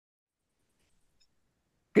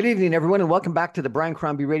Good evening, everyone, and welcome back to the Brian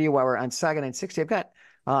Crombie Radio Hour on Saga 960. I've got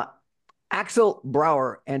Axel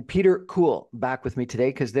Breuer and Pieter Kool back with me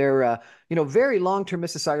today because they're, very long-term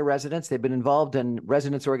Mississauga residents. They've been involved in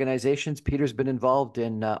residents organizations. Peter's been involved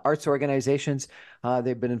in arts organizations.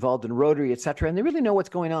 They've been involved in Rotary, etc., and they really know what's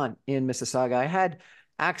going on in Mississauga. I had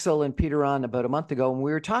Axel and Pieter on about a month ago, and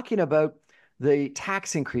we were talking about the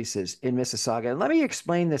tax increases in Mississauga. And let me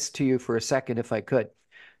explain this to you for a second, if I could.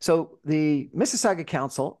 So the Mississauga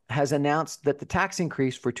Council has announced that the tax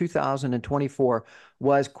increase for 2024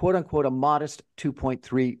 was quote unquote a modest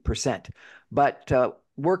 2.3%. But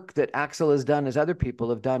work that Axel has done, as other people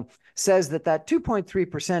have done, says that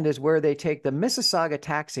 2.3% is where they take the Mississauga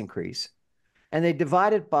tax increase and they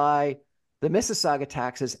divide it by the Mississauga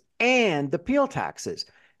taxes and the Peel taxes.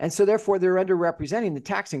 And so therefore they're underrepresenting the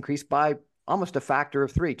tax increase by almost a factor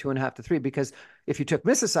of 3, 2.5 to 3, because if you took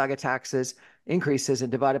Mississauga taxes increases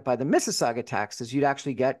and divide it by the Mississauga taxes, you'd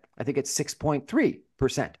actually get, I think it's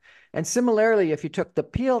 6.3%. And similarly, if you took the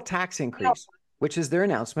Peel tax increase, which is their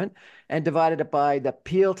announcement, and divided it by the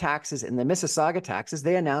Peel taxes and the Mississauga taxes,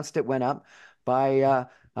 they announced it went up by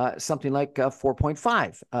something like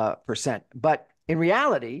 4.5%. But in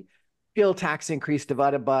reality, Peel tax increase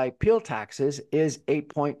divided by Peel taxes is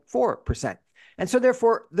 8.4%. And so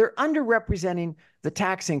therefore, they're underrepresenting the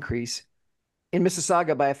tax increase in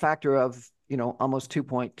Mississauga by a factor of, almost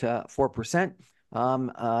 2.4%.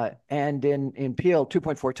 And in Peel,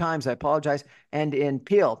 2.4 times, I apologize. And in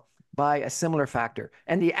Peel by a similar factor.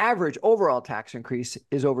 And the average overall tax increase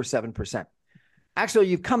is over 7%. Actually,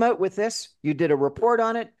 you've come out with this. You did a report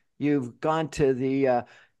on it. You've gone to the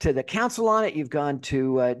council on it. You've gone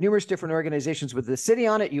to numerous different organizations with the city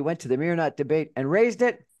on it. You went to the Mironot debate and raised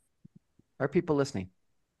it. Are people listening?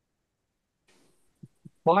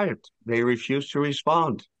 Quiet. They refuse to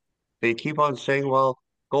respond. They keep on saying, well,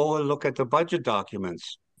 go and look at the budget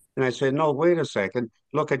documents. And I said, no, wait a second.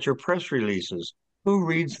 Look at your press releases. Who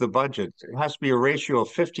reads the budget? It has to be a ratio of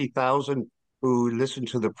 50,000 who listen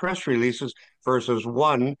to the press releases versus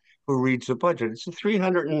one who reads the budget. It's a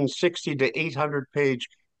 360 to 800 page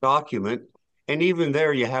document. And even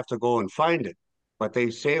there, you have to go and find it. But they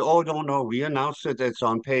say, oh, no, we announced it. It's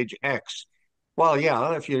on page X. Well,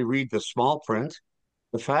 yeah, if you read the small print,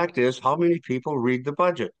 the fact is, how many people read the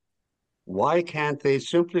budget? Why can't they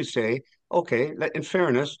simply say, okay, in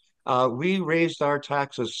fairness, we raised our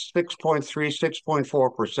taxes 6.3,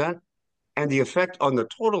 6.4%, and the effect on the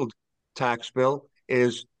total tax bill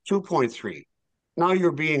is 2.3. Now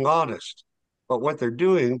you're being honest. But what they're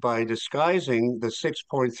doing by disguising the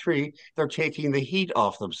 6.3, they're taking the heat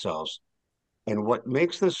off themselves. And what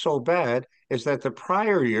makes this so bad is that the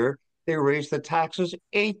prior year, they raised the taxes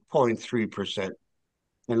 8.3%.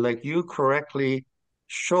 And like you correctly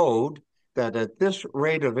showed, that at this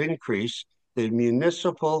rate of increase, the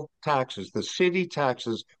municipal taxes, the city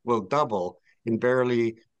taxes will double in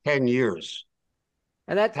barely 10 years.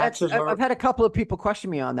 And I've had a couple of people question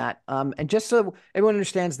me on that. And just so everyone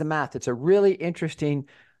understands the math, it's a really interesting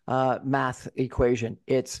math equation.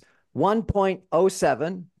 It's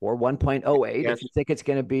 1.07 or 1.08, yes. if you think it's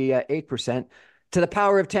going to be 8%, to the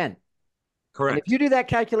power of 10. Correct. And if you do that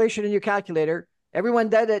calculation in your calculator, everyone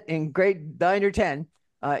did it in grade 9 or 10,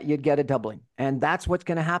 you'd get a doubling. And that's what's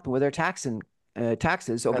going to happen with our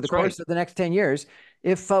taxes over the course of the next 10 years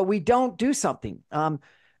if we don't do something. And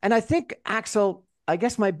I think, Axel, I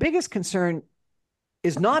guess my biggest concern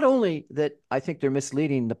is not only that I think they're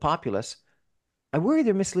misleading the populace, I worry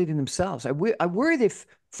they're misleading themselves. I worry they've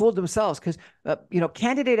fooled themselves because,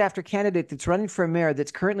 candidate after candidate that's running for a mayor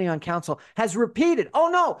that's currently on council has repeated, oh,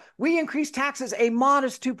 no, we increased taxes a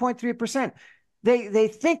modest 2.3%. They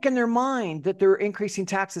think in their mind that they're increasing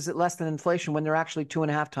taxes at less than inflation when they're actually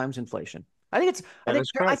 2.5 times inflation. I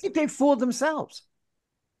think they've fooled themselves.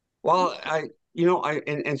 Well,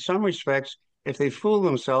 in some respects, if they fool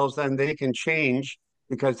themselves, then they can change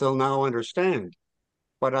because they'll now understand.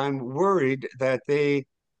 But I'm worried that they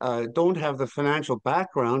don't have the financial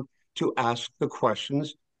background to ask the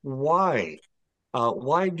questions, why?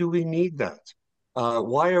 Why do we need that?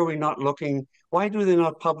 Why are we not looking? Why do they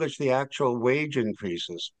not publish the actual wage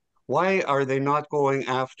increases? Why are they not going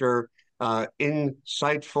after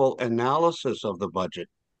insightful analysis of the budget?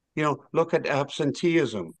 Look at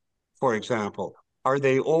absenteeism, for example. Are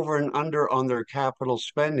they over and under on their capital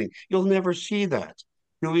spending? You'll never see that.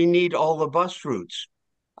 Do we need all the bus routes?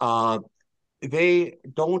 They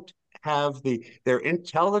don't have they're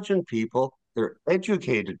intelligent people, they're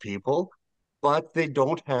educated people, but they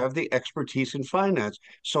don't have the expertise in finance.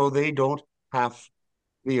 So they don't have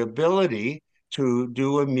the ability to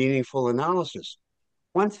do a meaningful analysis.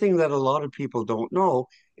 One thing that a lot of people don't know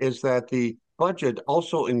is that the budget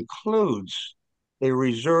also includes a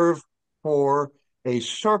reserve for a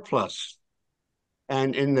surplus.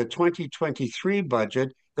 And in the 2023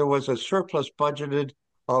 budget, there was a surplus budgeted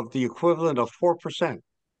of the equivalent of 4%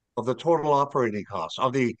 of the total operating costs,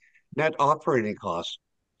 of the net operating costs.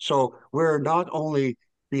 So we're not only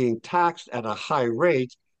being taxed at a high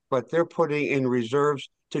rate, but they're putting in reserves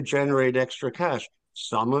to generate extra cash.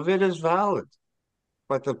 Some of it is valid.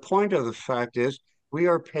 But the point of the fact is, we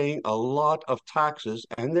are paying a lot of taxes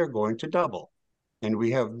and they're going to double. And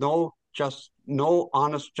we have no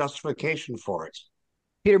honest justification for it.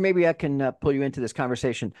 Peter, maybe I can pull you into this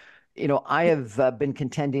conversation. I have been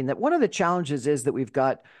contending that one of the challenges is that we've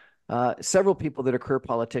got several people that are career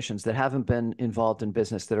politicians that haven't been involved in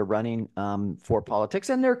business that are running for politics,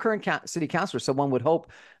 and they're current city councilors. So one would hope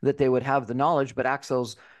that they would have the knowledge, but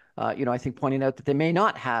Axel's, I think, pointing out that they may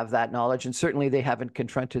not have that knowledge, and certainly they haven't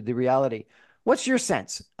confronted the reality. What's your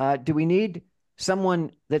sense? Do we need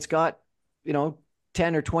someone that's got,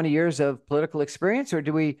 10 or 20 years of political experience, or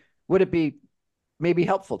would it be maybe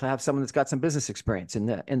helpful to have someone that's got some business experience in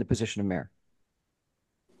the position of mayor?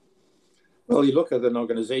 Well, you look at an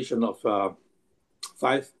organization of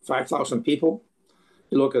 5,000 people.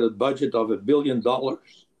 You look at a budget of $1 billion.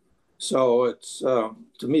 So it's, to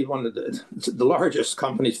me, one of the largest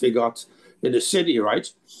companies we got in the city, right?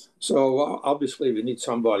 So obviously we need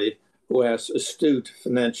somebody who has astute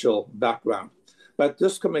financial background. But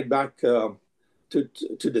just coming back to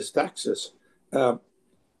this taxes,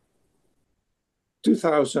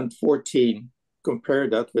 2014, compare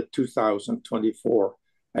that with 2024,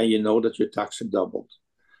 and you know that your tax have doubled.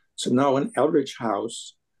 So now an average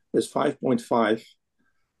house is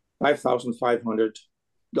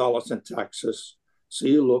 $5,500 in taxes. So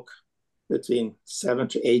you look between 7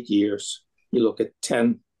 to 8 years, you look at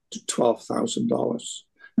 $10,000 to $12,000.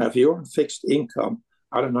 Now, if you're on fixed income,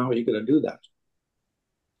 I don't know how you're going to do that.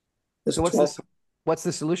 So what's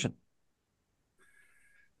the solution?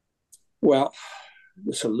 Well,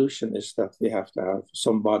 the solution is that we have to have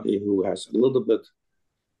somebody who has a little bit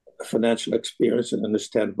of financial experience and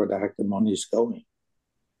understand where the heck the money is going.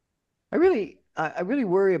 I really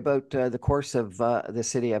worry about the course of the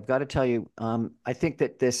city. I've got to tell you, I think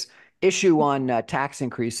that this issue on tax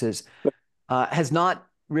increases has not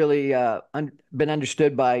really been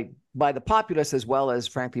understood by the populace as well as,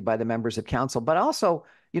 frankly, by the members of council. But also,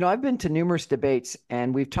 I've been to numerous debates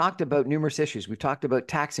and we've talked about numerous issues. We've talked about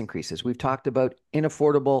tax increases. We've talked about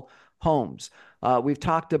inaffordable homes. We've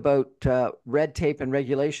talked about red tape and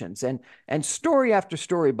regulations, and story after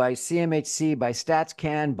story by CMHC, by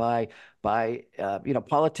StatsCan, by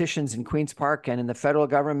politicians in Queen's Park and in the federal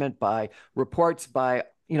government, by reports by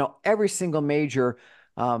every single major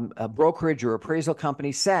brokerage or appraisal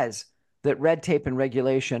company says that red tape and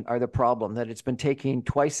regulation are the problem, that it's been taking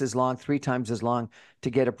twice as long, 3 times as long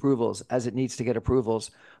to get approvals as it needs to get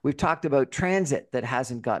approvals. We've talked about transit that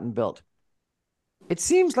hasn't gotten built. It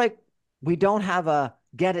seems like we don't have a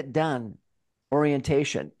get it done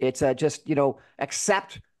orientation. It's just,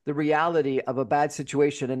 accept the reality of a bad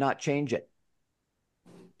situation and not change it.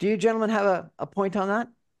 Do you gentlemen have a point on that?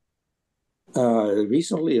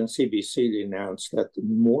 Recently on CBC, they announced that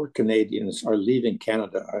more Canadians are leaving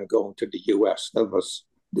Canada and going to the US. That was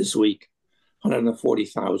this week.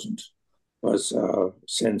 140,000 was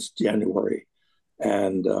since January.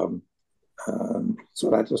 And so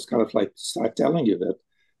that was kind of like start telling you that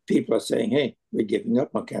people are saying, hey, we're giving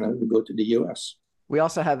up on Canada, we go to the US. We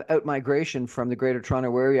also have out-migration from the Greater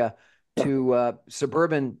Toronto Area to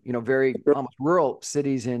suburban, very almost rural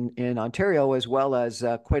cities in Ontario, as well as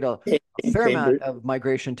quite a fair amount of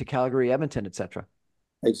migration to Calgary, Edmonton, etc.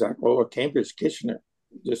 Exactly. Or Cambridge, Kitchener,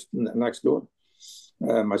 just next door.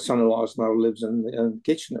 My son-in-law now lives in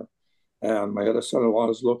Kitchener. My other son-in-law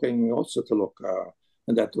is looking also to look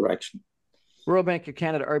in that direction. Royal Bank of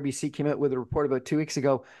Canada, RBC, came out with a report about 2 weeks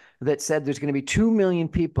ago that said there's going to be 2 million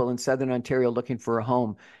people in Southern Ontario looking for a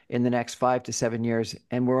home in the next 5 to 7 years,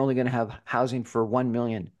 and we're only going to have housing for 1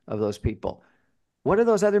 million of those people. What are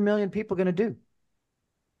those other million people going to do?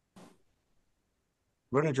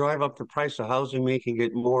 We're going to drive up the price of housing, making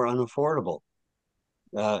it more unaffordable.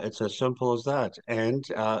 It's as simple as that. And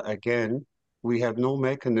again, we have no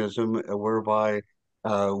mechanism whereby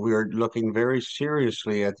we're looking very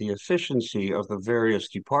seriously at the efficiency of the various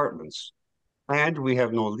departments. And we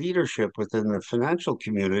have no leadership within the financial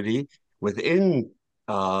community, within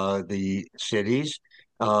the cities,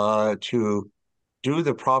 to do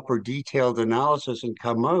the proper detailed analysis and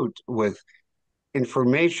come out with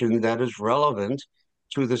information that is relevant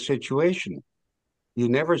to the situation. You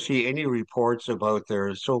never see any reports about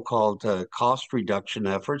their so-called cost reduction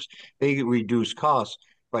efforts. They reduce costs,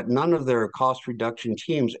 but none of their cost reduction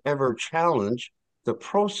teams ever challenge the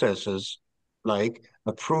processes like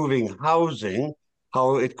approving housing,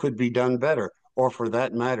 how it could be done better. Or for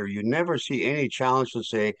that matter, you never see any challenge to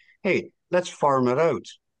say, hey, let's farm it out.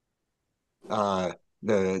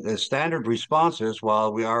 The standard response is,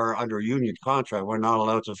 while we are under union contract, we're not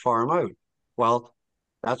allowed to farm out. Well,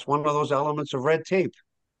 that's one of those elements of red tape.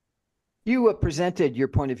 You presented your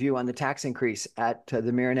point of view on the tax increase at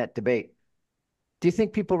the Marinette debate. Do you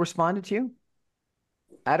think people responded to you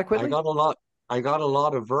adequately? I got a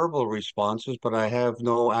lot of verbal responses, but I have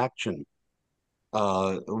no action.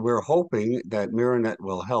 We're hoping that Marinette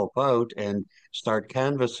will help out and start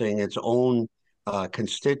canvassing its own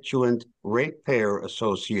constituent ratepayer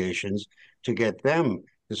associations to get them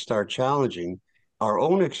to start challenging. Our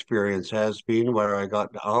own experience has been where I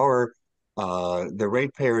got the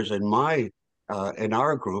ratepayers in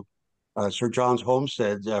our group, Sir John's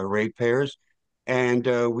Homestead ratepayers, and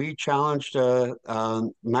we challenged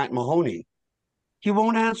Matt Mahoney. He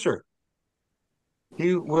won't answer.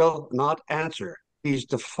 He will not answer. He's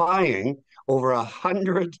defying over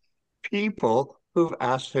 100 people who've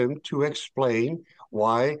asked him to explain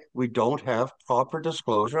why we don't have proper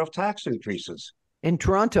disclosure of tax increases. In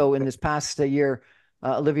Toronto, in this past year,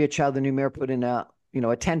 Olivia Chow, the new mayor, put in a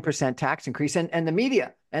 10% tax increase, and the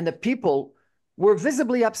media and the people were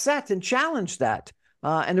visibly upset and challenged that.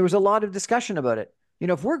 And there was a lot of discussion about it.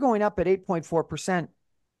 If we're going up at 8.4%,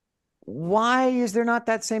 why is there not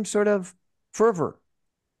that same sort of fervor?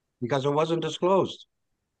 Because it wasn't disclosed.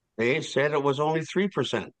 They said it was only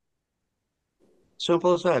 3%.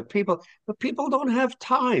 Simple as that. But people don't have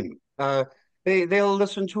time. They'll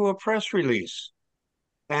listen to a press release,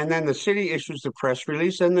 and then the city issues the press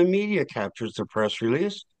release, and the media captures the press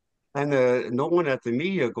release, and no one at the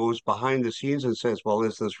media goes behind the scenes and says, "Well,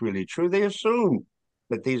 is this really true?" They assume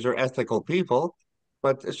that these are ethical people,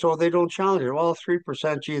 but so they don't challenge it. Well,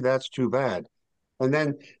 3%, gee, that's too bad. And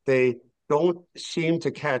then they don't seem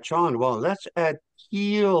to catch on. Well, let's add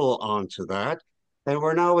Keel onto that, and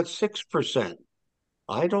we're now at 6%.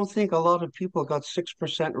 I don't think a lot of people got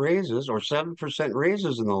 6% raises or 7%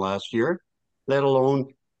 raises in the last year, let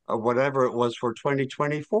alone whatever it was for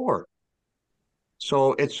 2024.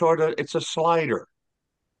 So it's a slider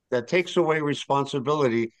that takes away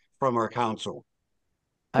responsibility from our council.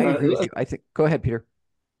 I agree with you. I think. Go ahead, Peter.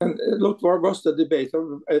 And look, where was the debate?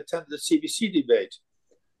 I attended the CBC debate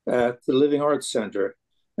at the Living Arts Center.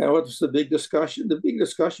 And what was the big discussion? The big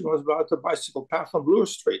discussion was about the bicycle path on Bloor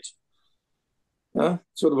Street. So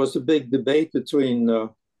there was a big debate between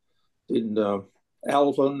Alvin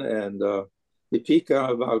and Ipika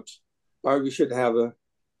about why we should have a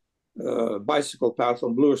bicycle path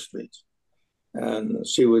on Bloor Street. And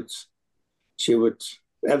she would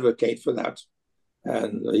advocate for that.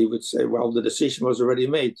 And he would say, well, the decision was already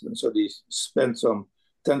made. And so they spent some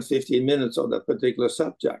 10, 15 minutes on that particular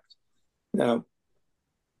subject. Now,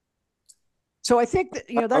 so I think that,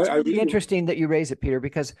 that's really interesting that you raise it, Peter,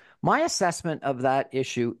 because my assessment of that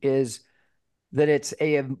issue is that it's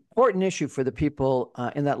an important issue for the people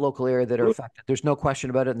in that local area that are affected. There's no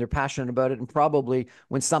question about it, and they're passionate about it. And probably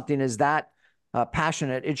when something is that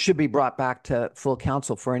passionate, it should be brought back to full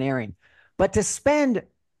council for an airing. But to spend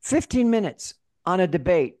 15 minutes on a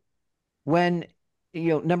debate when,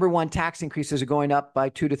 number one, tax increases are going up by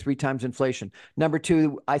 2 to 3 times inflation. Number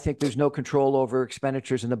two, I think there's no control over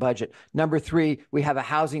expenditures in the budget. Number three, we have a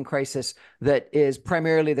housing crisis that is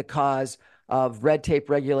primarily the cause of red tape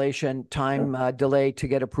regulation, time delay to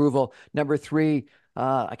get approval. Number three,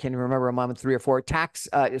 I can't even remember, I'm on 3 or 4.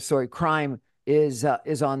 Crime is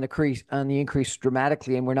on the increase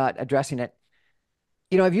dramatically, and we're not addressing it.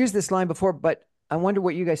 I've used this line before, but I wonder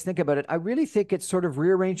what you guys think about it. I really think it's sort of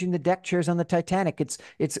rearranging the deck chairs on the Titanic. It's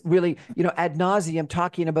really, ad nauseum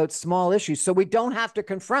talking about small issues, so we don't have to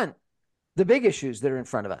confront the big issues that are in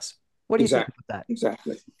front of us. What do you think about that?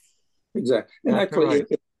 Exactly. And actually,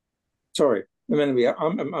 sorry, in many ways,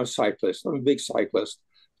 I'm a cyclist. I'm a big cyclist.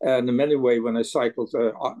 And in many ways, when I cycle,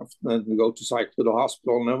 I go to cycle to the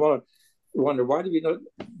hospital, and I wonder, why do we not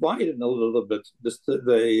widen a little bit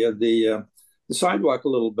the sidewalk a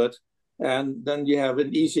little bit? And then you have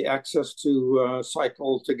an easy access to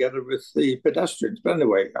cycle together with the pedestrians. But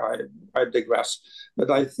anyway, I digress.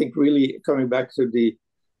 But I think really coming back to the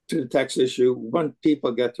tax issue, when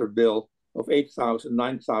people get their bill of $8,000,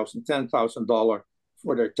 $9,000, $10,000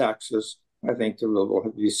 for their taxes, I think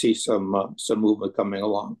we see some movement coming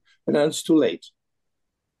along. And then it's too late.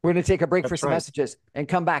 We're going to take a break for some messages and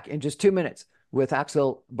come back in just 2 minutes with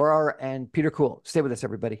Axel Breuer and Pieter Kool. Stay with us,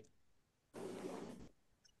 everybody.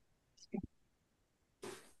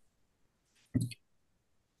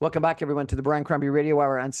 Welcome back, everyone, to the Brian Crombie Radio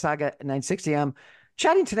Hour on Saga 960. I'm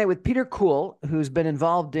chatting tonight with Pieter Kool, who's been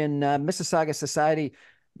involved in Mississauga society,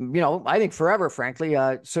 I think forever, frankly.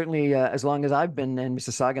 Certainly as long as I've been in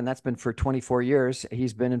Mississauga, and that's been for 24 years.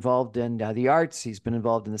 He's been involved in the arts. He's been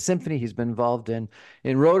involved in the symphony. He's been involved in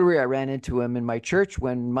Rotary. I ran into him in my church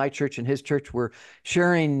when my church and his church were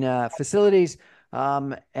sharing facilities.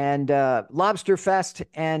 And Lobster Fest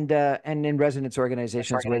and in residence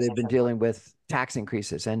organizations where they've been dealing with tax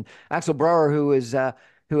increases. And Axel Breuer, who is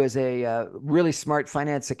a really smart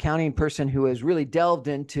finance accounting person who has really delved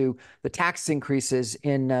into the tax increases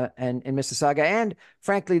in Mississauga and,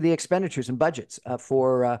 frankly, the expenditures and budgets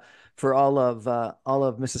for all of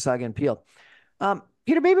Mississauga and Peel.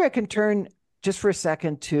 Pieter, maybe I can turn just for a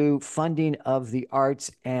second to funding of the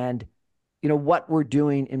arts and what we're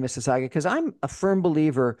doing in Mississauga, because I'm a firm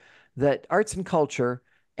believer that arts and culture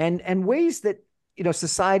and ways that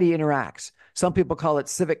society interacts. Some people call it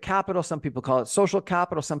civic capital, some people call it social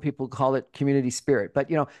capital, some people call it community spirit. But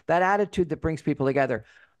that attitude that brings people together.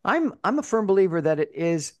 I'm a firm believer that it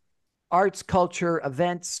is arts, culture,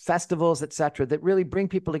 events, festivals, etc., that really bring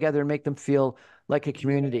people together and make them feel like a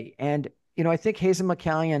community. And I think Hazel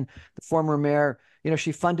McCallion, the former mayor,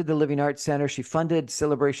 she funded the Living Arts Center. She funded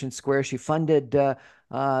Celebration Square. She funded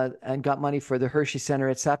and got money for the Hershey Center,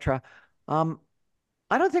 etc. I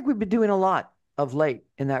don't think we've been doing a lot of late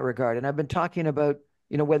in that regard. And I've been talking about,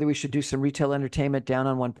 whether we should do some retail entertainment down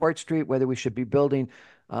on 1 Port Street, whether we should be building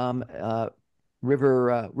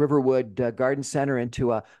Riverwood Garden Center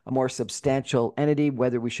into a more substantial entity,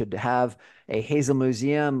 whether we should have a Hazel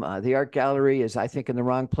Museum. The art gallery is, I think, in the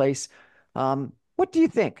wrong place. What do you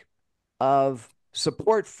think of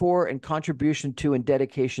support for and contribution to and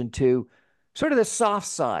dedication to sort of the soft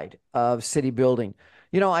side of city building?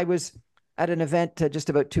 I was at an event just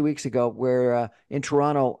about 2 weeks ago where in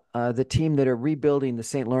Toronto, the team that are rebuilding the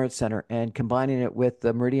St. Lawrence Center and combining it with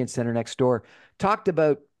the Meridian Center next door talked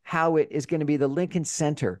about how it is going to be the Lincoln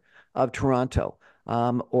Center of Toronto,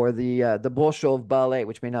 or the Bolshoi Ballet,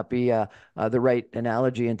 which may not be the right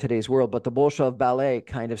analogy in today's world, but the Bolshoi Ballet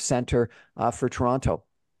kind of center for Toronto.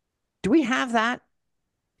 Do we have that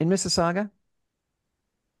in Mississauga?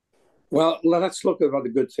 Well, let's look at what the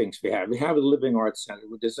good things we have. We have the Living Arts Center,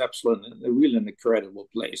 which is absolutely really an incredible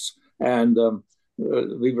place. And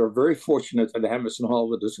we were very fortunate at the Hammerson Hall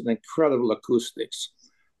with this incredible acoustics.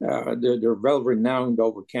 They're well renowned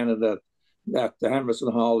over Canada. That the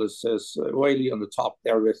Hammerson Hall is widely on the top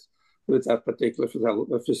there with that particular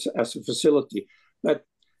as a facility. But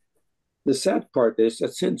the sad part is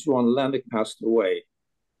that since Ron Lennox passed away,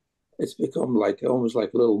 it's become almost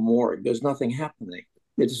like a little morgue. There's nothing happening.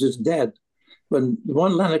 It's just dead. When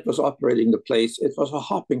Ron Lennox was operating the place, it was a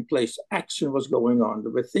hopping place. Action was going on.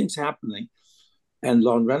 There were things happening. And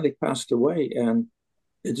Ron Lennox passed away, and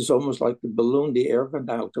it is almost like the balloon, the air went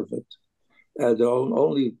out of it.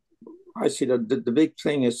 I see that the big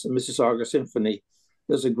thing is the Mississauga Symphony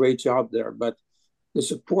does a great job there, but the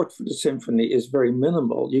support for the symphony is very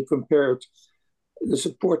minimal. You compare the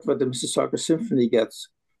support that the Mississauga Symphony gets,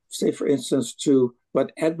 say, for instance, to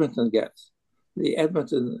what Edmonton gets. The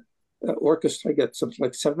Edmonton Orchestra gets something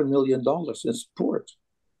like $7 million in support.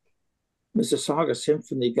 Mississauga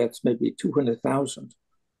Symphony gets maybe 200,000.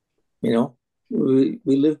 We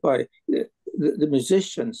live by the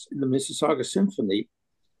musicians in the Mississauga Symphony.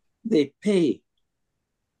 They pay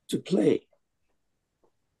to play.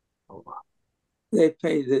 They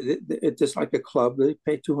pay. It's just like a club. They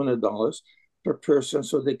pay $200 per person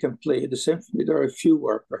so they can play the symphony. There are a few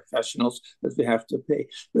professionals that we have to pay,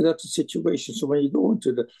 but that's the situation. So when you go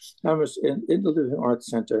into the in the Living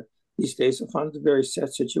Arts Center these days, I find it a very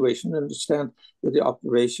sad situation. I understand that the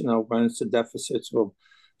operation now runs the deficits from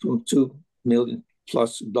 $2 million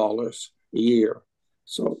plus a year.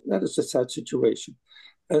 So that is a sad situation.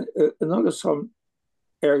 And another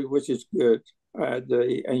area which is good,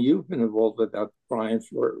 and you've been involved with that, Brian,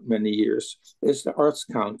 for many years, is the Arts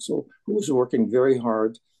Council, who is working very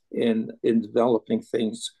hard in developing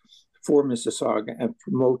things for Mississauga and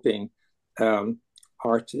promoting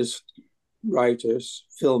artists, writers,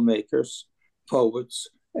 filmmakers, poets,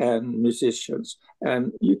 and musicians.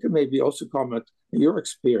 And you can maybe also comment on your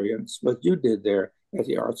experience, what you did there at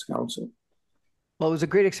the Arts Council. Well, it was a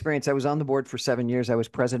great experience. I was on the board for 7 years. I was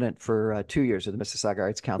president for 2 years of the Mississauga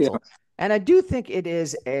Arts Council. Yeah. And I do think it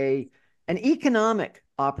is an economic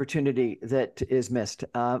opportunity that is missed.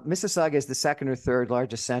 Mississauga is the second or third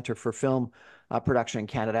largest center for film production in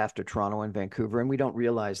Canada after Toronto and Vancouver, and we don't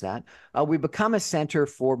realize that. We become a center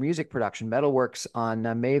for music production. Metalworks on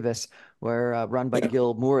Mavis, where run by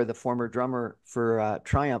Gil Moore, the former drummer for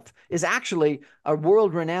Triumph, is actually a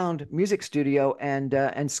world-renowned music studio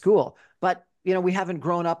and school. But we haven't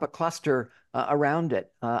grown up a cluster around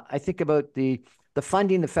it. I think about the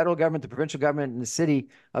funding the federal government, the provincial government, and the city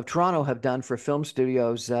of Toronto have done for film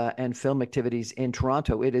studios and film activities in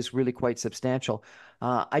Toronto. It is really quite substantial.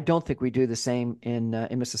 I don't think we do the same in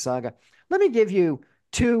Mississauga. Let me give you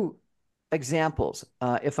two examples,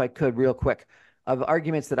 if I could, real quick, of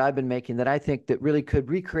arguments that I've been making that I think that really could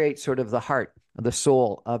recreate sort of the heart, the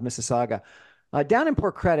soul of Mississauga. Down in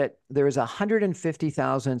Port Credit, there is a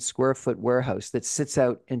 150,000 square foot warehouse that sits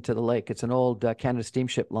out into the lake. It's an old Canada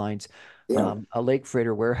Steamship Lines, a lake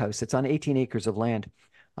freighter warehouse. It's on 18 acres of land.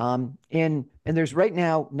 And there's right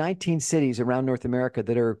now 19 cities around North America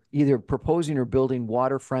that are either proposing or building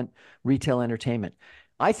waterfront retail entertainment.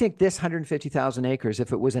 I think this 150,000 acres,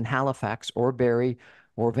 if it was in Halifax or Barrie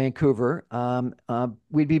or Vancouver,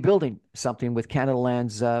 we'd be building something with Canada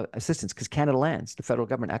Land's assistance, because Canada Lands, the federal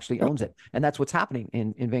government, actually owns it. And that's what's happening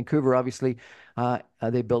in Vancouver. Obviously,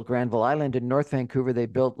 they built Granville Island. In North Vancouver, they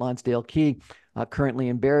built Lonsdale Quay. Currently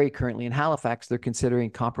in Barrie, currently in Halifax, they're considering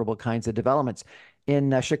comparable kinds of developments.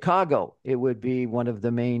 In Chicago, it would be one of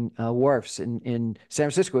the main wharfs. In San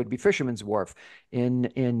Francisco, it would be Fisherman's Wharf.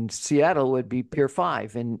 In Seattle, it would be Pier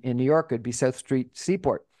 5. In New York, it would be South Street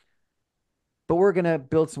Seaport. But we're going to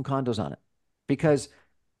build some condos on it because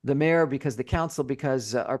the mayor, because the council,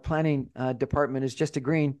 because our planning department is just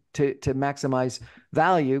agreeing to maximize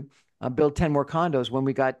value, build 10 more condos when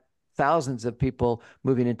we got thousands of people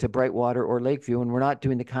moving into Brightwater or Lakeview, and we're not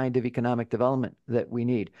doing the kind of economic development that we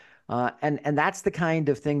need. And that's the kind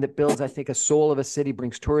of thing that builds, I think, a soul of a city,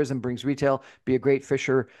 brings tourism, brings retail, be a great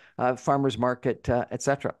fisher, farmer's market, et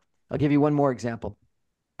cetera. I'll give you one more example.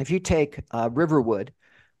 If you take Riverwood,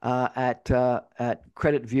 at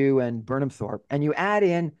Credit View and Burnhamthorpe, and you add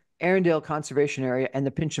in Arundel Conservation Area and the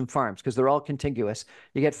Pincham Farms, because they're all contiguous,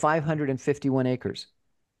 you get 551 acres.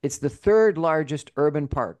 It's the third largest urban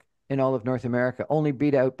park in all of North America, only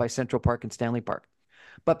beat out by Central Park and Stanley Park.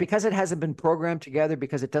 But because it hasn't been programmed together,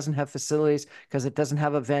 because it doesn't have facilities, because it doesn't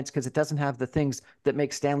have events, because it doesn't have the things that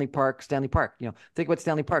make Stanley Park, Stanley Park. Think about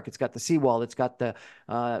Stanley Park. It's got the seawall. It's got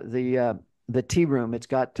the tea room, it's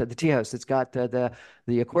got the tea house, it's got the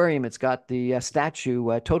aquarium, it's got the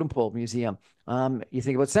statue totem pole museum. You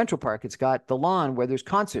think about Central Park, it's got the lawn where there's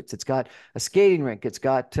concerts, it's got a skating rink, it's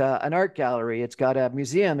got an art gallery, it's got a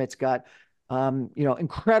museum, it's got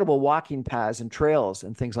incredible walking paths and trails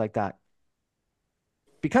and things like that.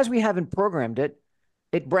 Because we haven't programmed it,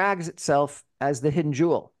 it brags itself as the hidden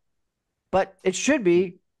jewel. But it should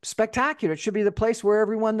be spectacular. It should be the place where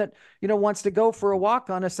everyone that wants to go for a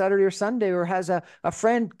walk on a Saturday or Sunday, or has a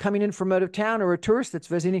friend coming in from out of town, or a tourist that's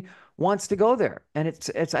visiting wants to go there. And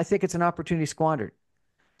I think it's an opportunity squandered.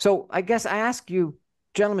 So I guess I ask you,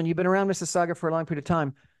 gentlemen, you've been around Mississauga for a long period of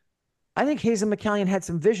time. I think Hazen McCallion had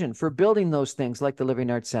some vision for building those things like the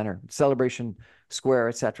Living Arts Center, Celebration Square,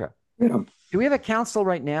 etc. Yeah. Do we have a council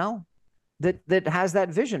right now that has that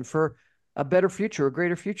vision for a better future, a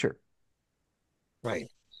greater future? Right.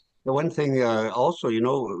 The one thing also,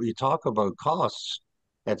 we talk about costs,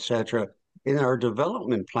 etc. In our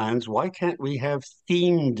development plans, why can't we have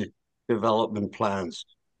themed development plans?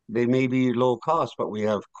 They may be low cost, but we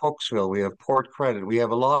have Cooksville, we have Port Credit, we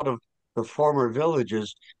have a lot of the former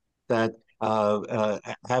villages that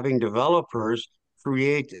having developers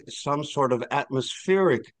create some sort of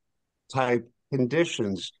atmospheric type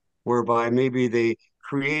conditions whereby maybe they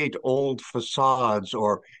create old facades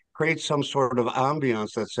or create some sort of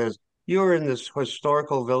ambiance that says, you're in this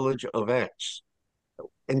historical village of X.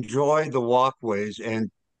 Enjoy the walkways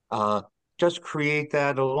and just create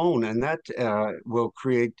that alone. And that will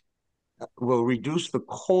reduce the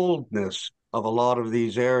coldness of a lot of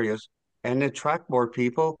these areas and attract more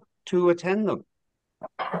people to attend them.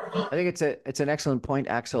 I think it's an excellent point,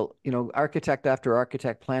 Axel. Architect after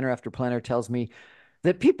architect, planner after planner tells me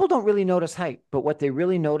that people don't really notice height, but what they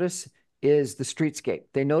really notice is the streetscape.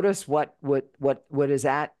 They notice what is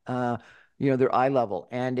at their eye level.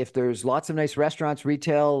 And if there's lots of nice restaurants,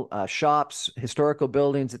 retail, shops, historical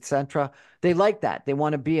buildings, etc., they like that. They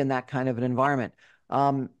want to be in that kind of an environment.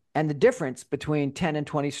 And the difference between 10 and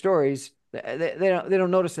 20 stories, they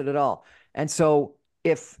don't notice it at all. And so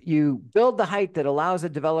if you build the height that allows a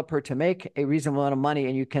developer to make a reasonable amount of money,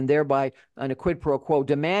 and you can thereby, on a quid pro quo,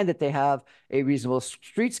 demand that they have a reasonable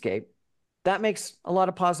streetscape, that makes a lot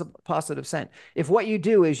of positive sense. If what you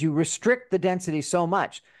do is you restrict the density so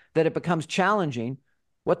much that it becomes challenging,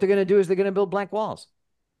 what they're going to do is they're going to build blank walls.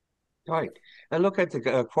 Right. I look at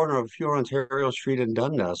the corner of Huron-Ontario Street in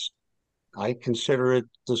Dundas. I consider it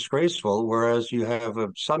disgraceful, whereas you have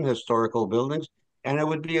some historical buildings, and it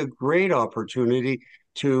would be a great opportunity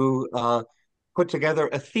to put together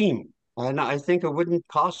a theme. And I think it wouldn't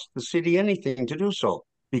cost the city anything to do so,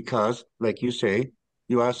 because, like you say,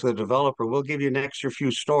 you ask the developer, we'll give you an extra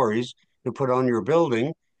few stories to put on your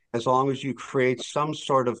building, as long as you create some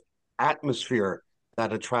sort of atmosphere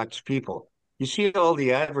that attracts people. You see all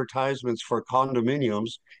the advertisements for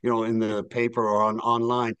condominiums, in the paper or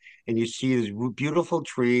online, and you see these beautiful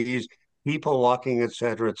trees, people walking, et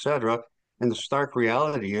cetera, et cetera. And the stark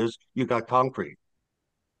reality is you got concrete.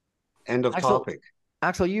 End of Axel, topic.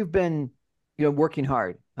 Axel, you've been, working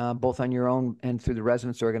hard, both on your own and through the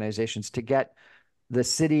residents' organizations to get the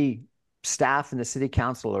city staff and the city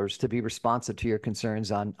councilors to be responsive to your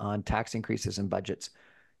concerns on tax increases and budgets.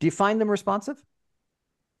 Do you find them responsive?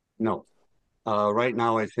 No. Right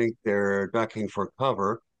now, I think they're ducking for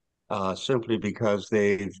cover simply because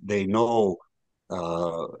they know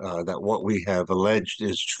that what we have alleged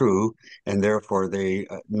is true, and therefore they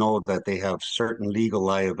know that they have certain legal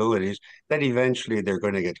liabilities that eventually they're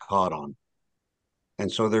going to get caught on.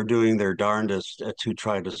 And so they're doing their darndest to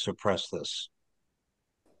try to suppress this.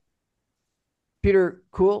 Pieter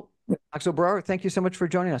Kool Axel Breuer, thank you so much for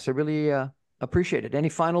joining us. I really appreciate it. Any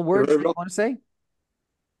final words that you want to say?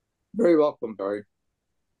 Very welcome, Barry.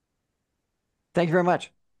 Thank you very much.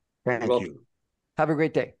 Thank you. Have a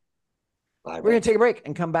great day. Bye-bye. We're going to take a break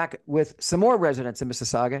and come back with some more residents in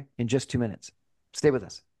Mississauga in just 2 minutes. Stay with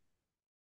us.